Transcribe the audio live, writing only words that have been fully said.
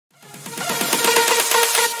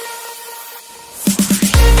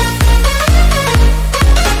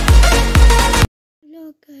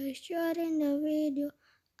picture in the video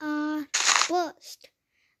are burst,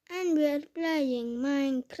 and we are playing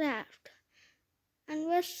Minecraft, and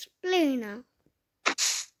let's play now. Okay,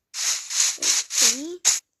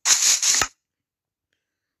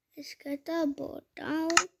 let's get the boat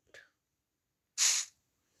out.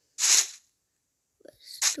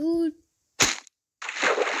 Let's do.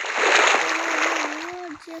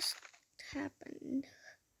 What just happened?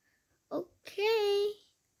 Okay,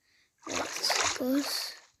 let's go.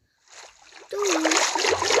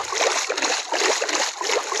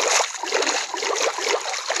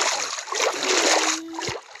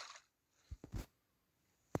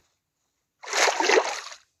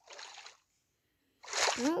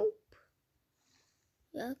 Nope.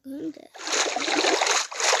 We are going there.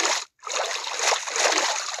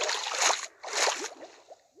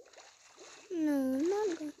 No,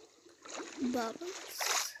 not good.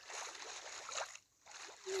 Bubbles.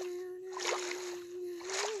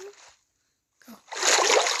 Go.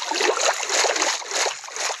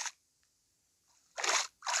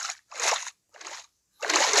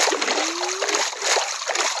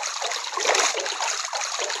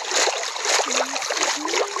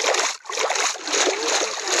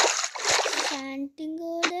 Standing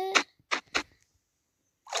over there.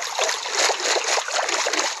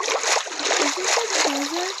 Is it a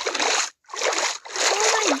desert? Oh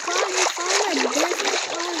my god, we found a desert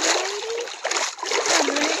already?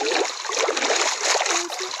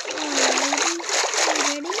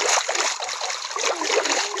 Already?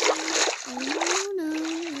 Oh no,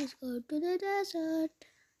 let's go to the desert.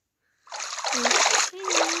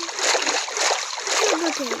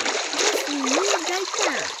 Okay, just leave right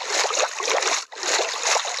now.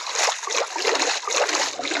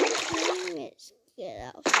 Let's get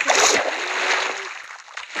out.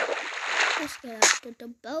 Let's get out to the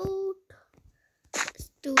boat. Let's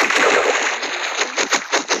do it.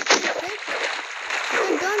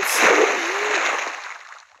 Oh, don't sleep.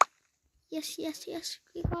 Yes.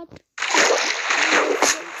 We got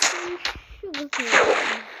some sugar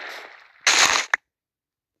cane.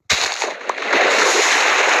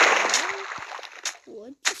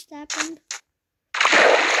 What just happened?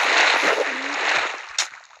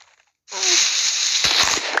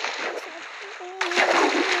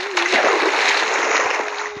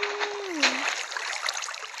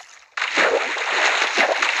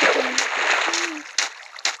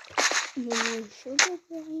 Sugar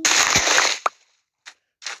cane.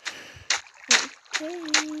 Okay.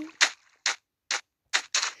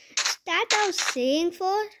 Is that I was saying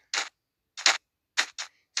for?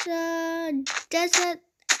 The desert.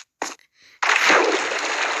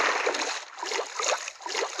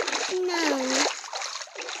 No.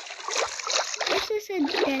 This is a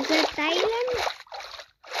desert island?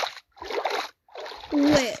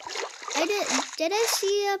 Wait. Did I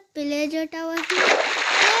see a pillager tower here?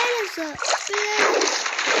 There is a pillager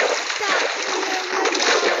tower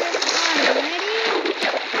already?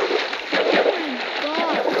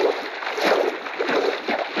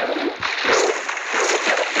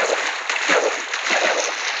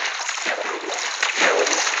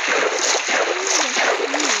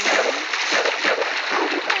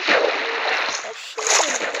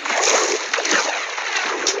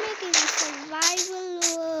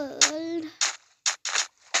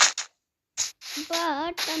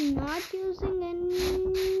 But I'm not using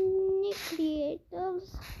any creatives.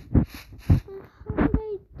 How do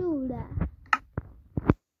I do that?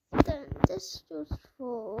 Then this is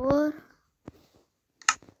for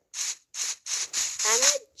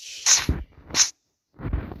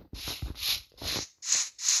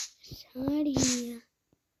sorry.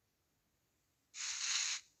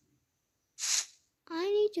 I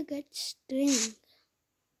need to get string.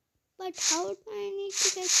 But how do I need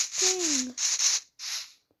to get string?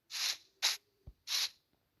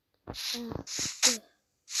 Should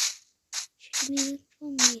leave it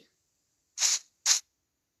for me.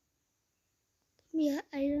 Yeah,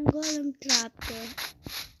 iron golem trapped there.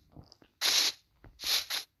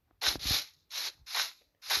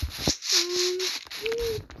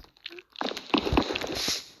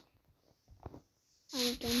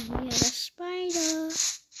 I can hear a spider.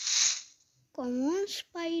 Come on,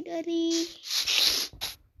 spidery.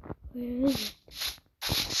 Where is it?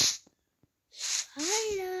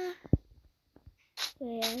 Spider.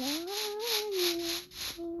 Where are you?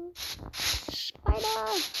 Spider.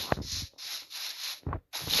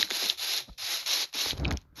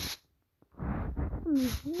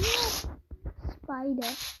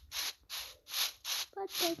 Spider. But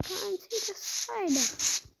I can't see the spider.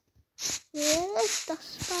 Where is the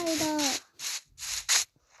spider?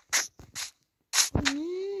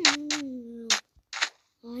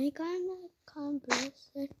 I can't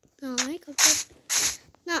complicit. No, I complicit.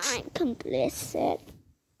 No, I complicit.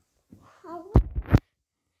 How?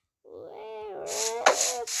 Where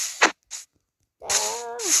is the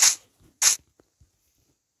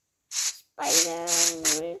spider?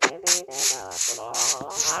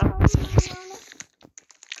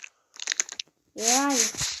 Yeah,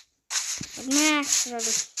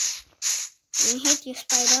 naturally. I hate you,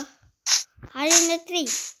 spider. Hide in the tree.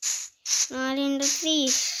 Not in the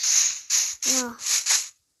trees. No.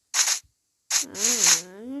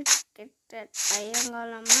 Get that triangle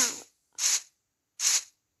out.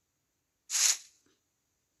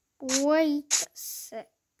 Wait a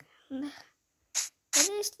second.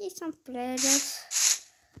 There is some predators.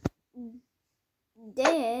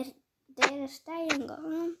 There's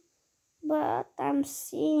triangle. But I'm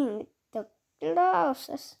seeing the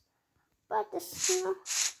closest. But there's no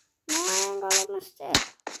angle mistake.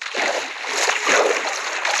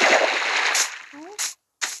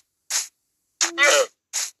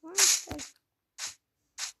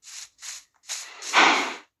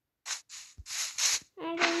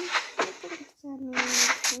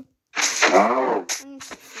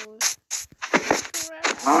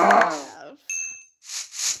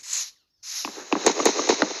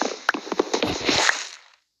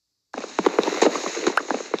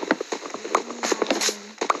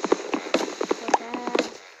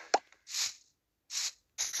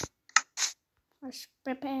 Let's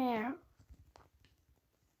prepare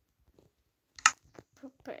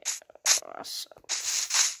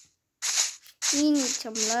ourselves. We need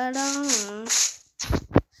some blood on.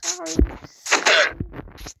 Sorry.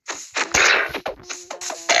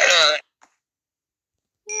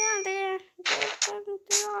 Yeah, they're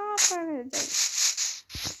operating.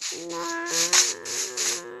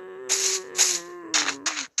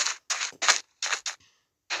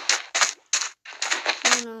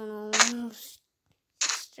 No.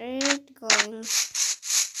 Straight going.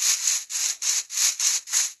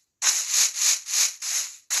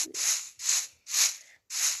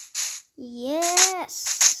 Yes,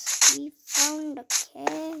 we found a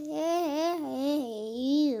cave.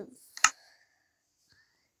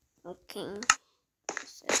 Okay.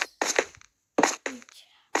 This is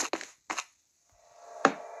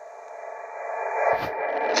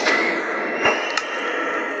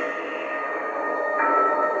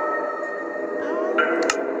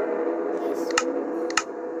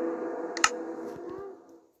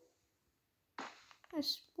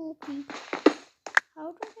spooky. How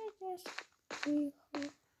did I just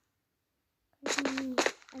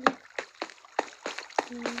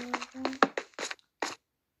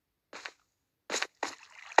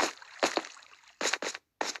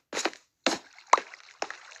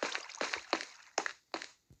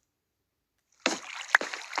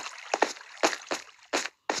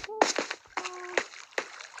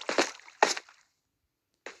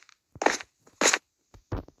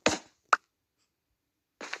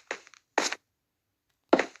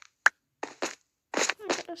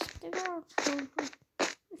stick out?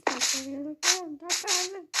 It's not really good. That's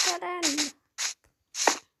that end.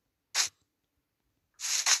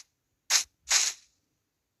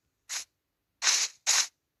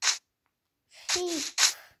 Sheep.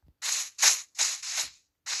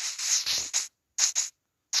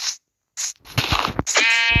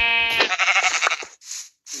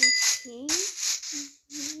 Okay.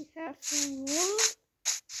 We have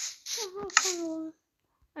one.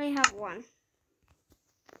 I have one.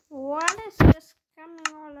 What is this coming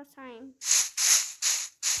all the time?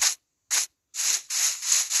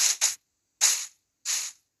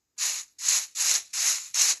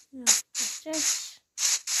 No, what's this?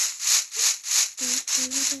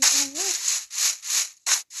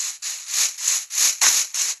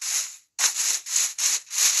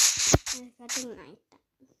 It's getting night time.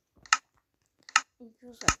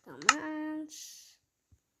 Use the commands.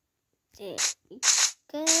 There we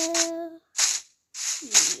go.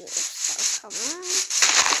 Use the commands.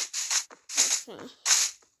 Okay.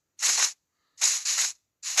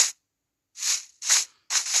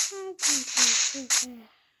 I can do that.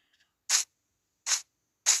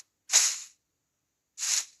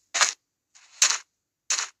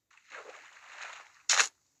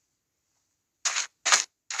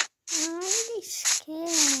 I'm really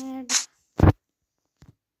scared.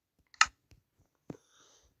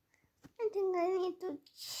 I think I need to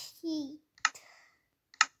cheat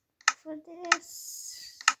for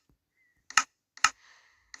this.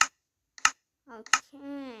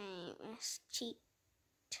 Okay, let's cheat.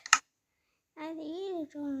 I really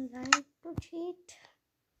don't like to cheat.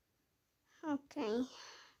 Okay.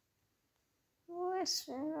 Where's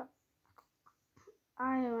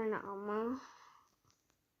iron armor.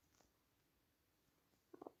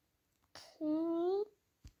 Okay.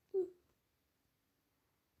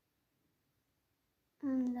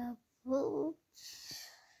 And the boots.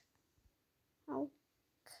 Okay.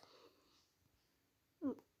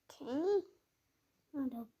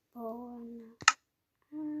 And a bow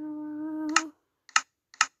and arrow.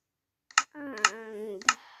 And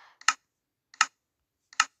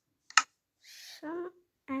some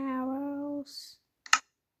arrows.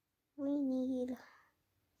 We need.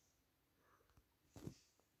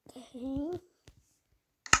 Okay.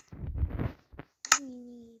 We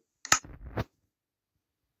need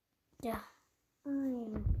the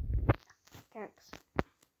iron pickaxe.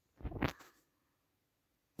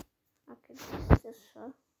 Okay, this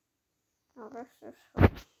one. No, this one.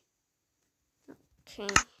 Okay.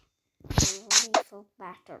 I'm ready for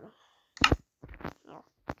battle.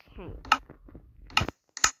 Okay.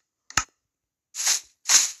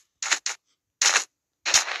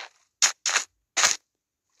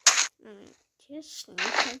 Just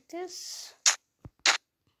like this.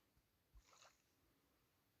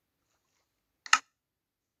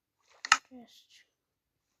 Just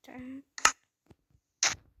that.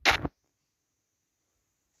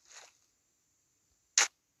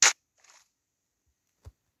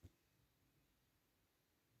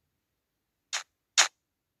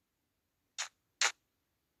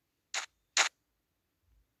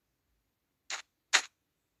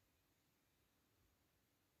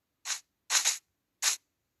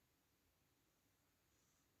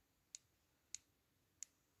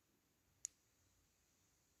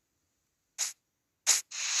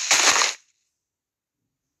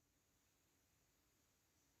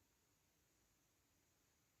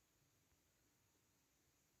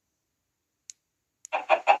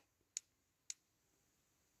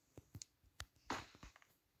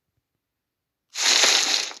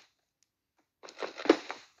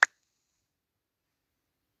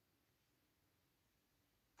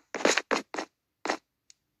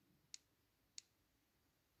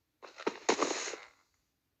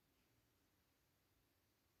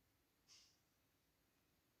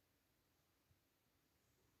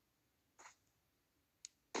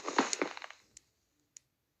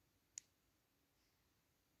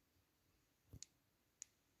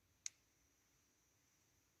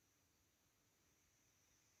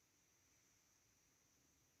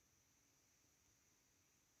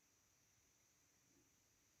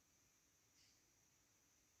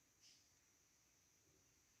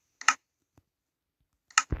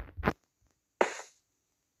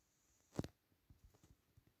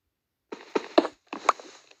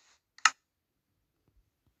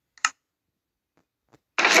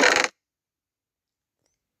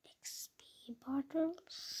 XP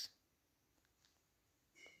bottles.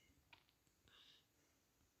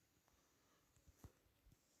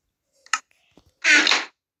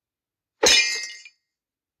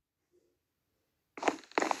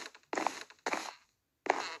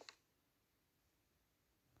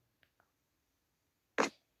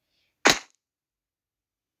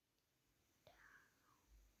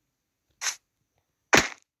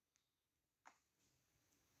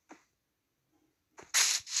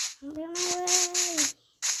 Run away!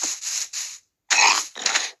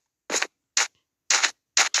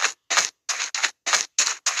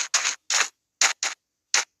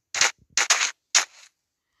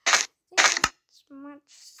 It's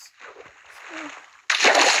much.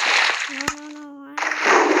 No.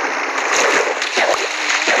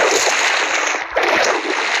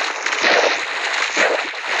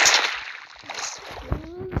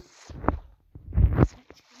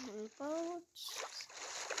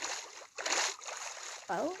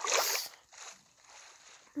 Boats.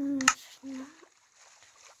 Let's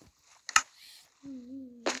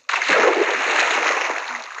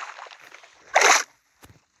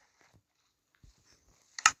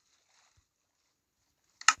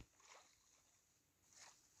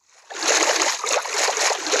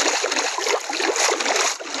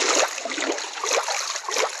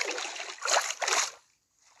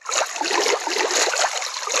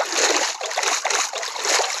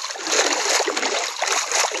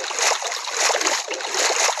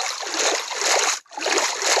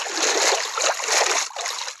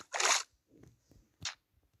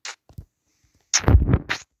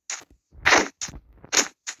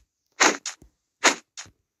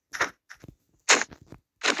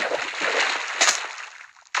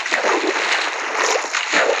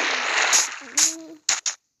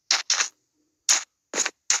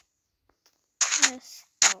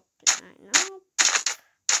line up.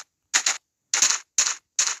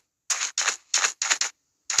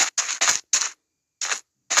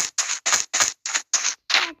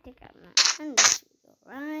 click on this video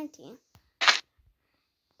right here.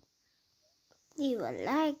 Leave a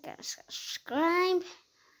like and subscribe,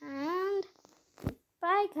 and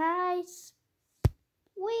bye guys.